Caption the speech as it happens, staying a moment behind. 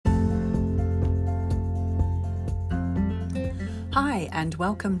Hi, and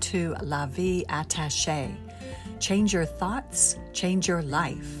welcome to La Vie Attachée. Change your thoughts, change your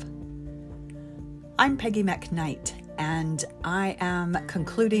life. I'm Peggy McKnight, and I am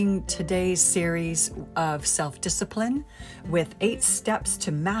concluding today's series of self-discipline with 8 steps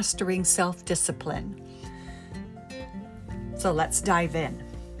to mastering self-discipline. So let's dive in.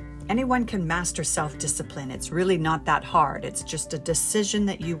 Anyone can master self-discipline. It's really not that hard. It's just a decision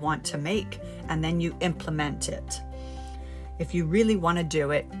that you want to make, and then you implement it. If you really want to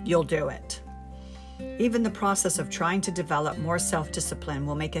do it, you'll do it. Even the process of trying to develop more self-discipline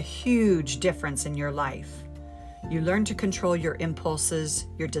will make a huge difference in your life. You learn to control your impulses,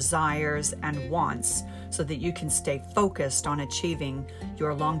 your desires, and wants so that you can stay focused on achieving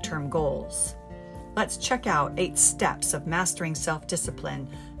your long-term goals. Let's check out 8 steps of mastering self-discipline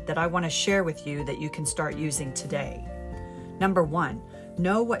that I want to share with you that you can start using today. Number 1,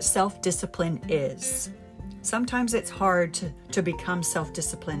 know what self-discipline is. Sometimes it's hard to become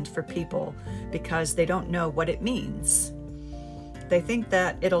self-disciplined for people because they don't know what it means. They think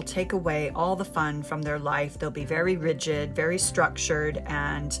that it'll take away all the fun from their life. They'll be very rigid, very structured,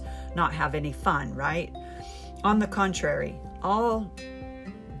 and not have any fun, right? On the contrary, all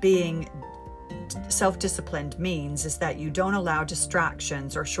being self-disciplined means is that you don't allow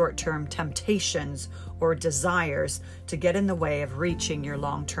distractions or short-term temptations or desires to get in the way of reaching your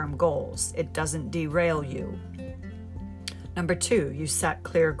long-term goals. It doesn't derail you. Number 2, you set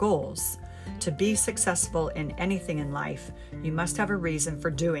clear goals. To be successful in anything in life, you must have a reason for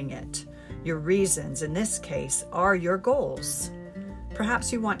doing it. Your reasons, in this case, are your goals.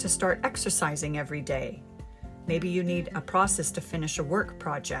 Perhaps you want to start exercising every day. Maybe you need a process to finish a work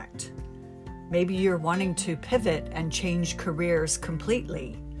project. Maybe you're wanting to pivot and change careers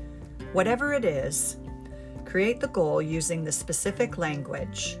completely. Whatever it is, create the goal using the specific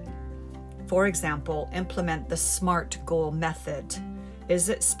language. For example, implement the SMART goal method. Is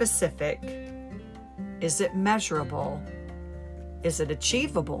it specific? Is it measurable? Is it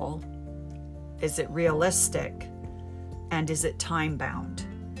achievable? Is it realistic? And is it time-bound?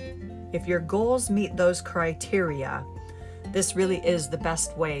 If your goals meet those criteria, this really is the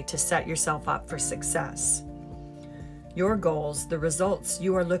best way to set yourself up for success. Your goals, the results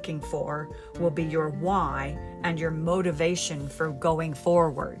you are looking for, will be your why and your motivation for going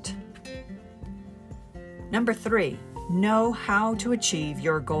forward. Number 3, know how to achieve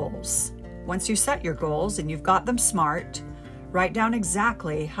your goals. Once you set your goals and you've got them SMART, write down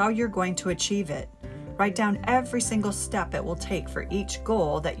exactly how you're going to achieve it. Write down every single step it will take for each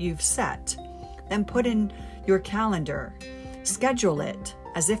goal that you've set. Then put in your calendar. Schedule it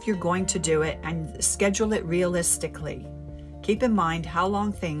as if you're going to do it, and schedule it realistically. Keep in mind how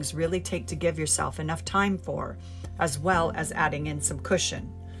long things really take to give yourself enough time for, as well as adding in some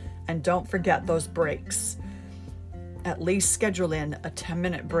cushion. And don't forget those breaks. At least schedule in a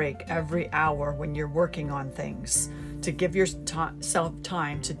 10-minute break every hour when you're working on things to give yourself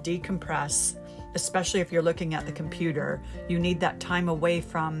time to decompress. Especially if you're looking at the computer, you need that time away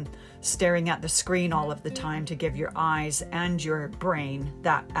from staring at the screen all of the time to give your eyes and your brain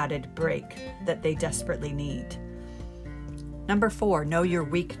that added break that they desperately need. Number 4, know your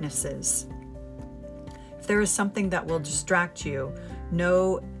weaknesses. If there is something that will distract you,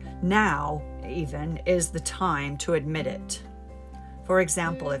 know now even is the time to admit it. For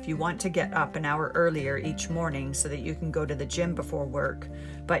example, if you want to get up an hour earlier each morning so that you can go to the gym before work,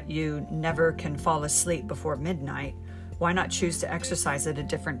 but you never can fall asleep before midnight, why not choose to exercise at a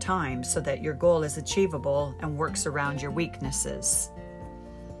different time so that your goal is achievable and works around your weaknesses?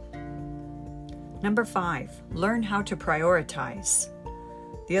 Number 5, learn how to prioritize.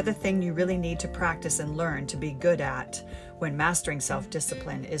 The other thing you really need to practice and learn to be good at when mastering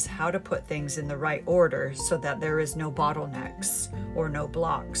self-discipline is how to put things in the right order so that there is no bottlenecks or no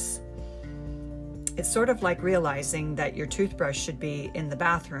blocks. It's sort of like realizing that your toothbrush should be in the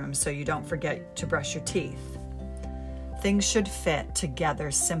bathroom so you don't forget to brush your teeth. Things should fit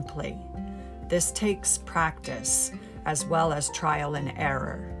together simply. This takes practice as well as trial and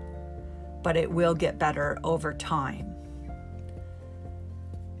error, but it will get better over time.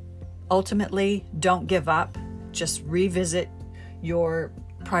 Ultimately, don't give up. Just revisit your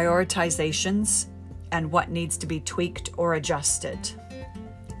prioritizations and what needs to be tweaked or adjusted.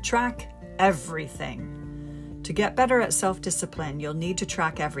 Track everything. To get better at self-discipline, you'll need to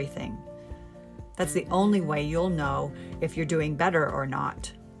track everything. That's the only way you'll know if you're doing better or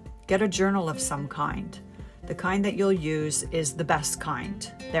not. Get a journal of some kind. The kind that you'll use is the best kind.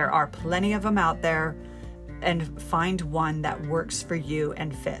 There are plenty of them out there, and find one that works for you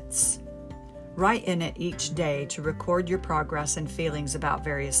and fits. Write in it each day to record your progress and feelings about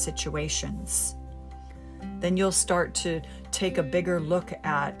various situations. then you'll start to take a bigger look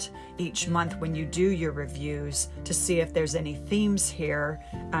at each month when you do your reviews to see if there's any themes here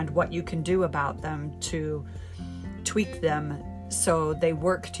and what you can do about them to tweak them so they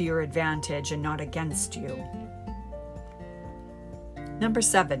work to your advantage and not against you. Number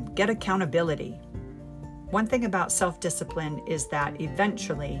 7, get accountability. One thing about self-discipline is that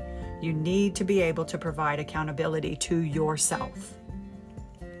eventually you need to be able to provide accountability to yourself.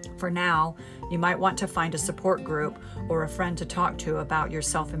 For now, you might want to find a support group or a friend to talk to about your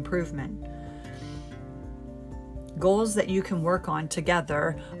self-improvement. Goals that you can work on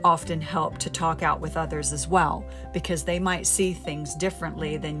together often help to talk out with others as well, because they might see things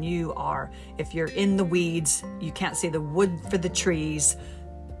differently than you are. If you're in the weeds, you can't see the wood for the trees.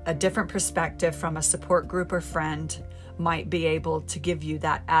 A different perspective from a support group or friend might be able to give you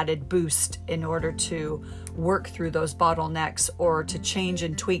that added boost in order to work through those bottlenecks or to change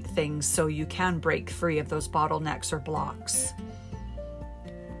and tweak things so you can break free of those bottlenecks or blocks.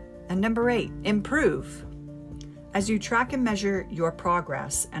 And number 8, improve. As you track and measure your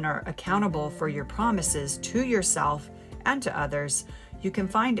progress and are accountable for your promises to yourself and to others, you can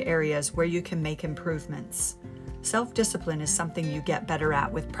find areas where you can make improvements. Self-discipline is something you get better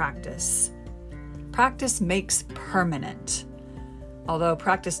at with practice. Practice makes permanent. Although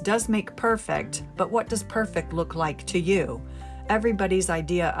practice does make perfect, but what does perfect look like to you? Everybody's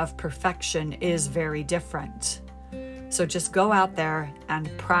idea of perfection is very different. So just go out there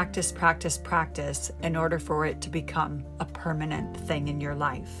and practice, practice, practice in order for it to become a permanent thing in your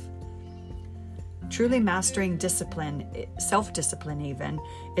life. Truly mastering discipline, self-discipline even,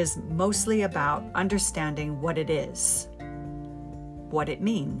 is mostly about understanding what it is, what it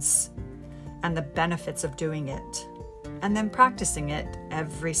means, and the benefits of doing it, and then practicing it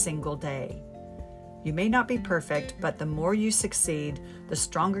every single day. You may not be perfect, but the more you succeed, the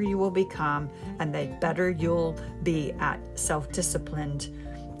stronger you will become, and the better you'll be at self-disciplined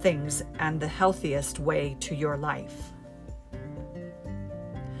things and the healthiest way to your life.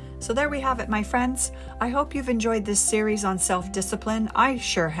 So there we have it, my friends. I hope you've enjoyed this series on self-discipline. I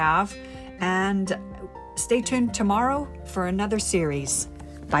sure have. And stay tuned tomorrow for another series.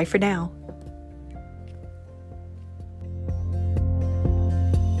 Bye for now.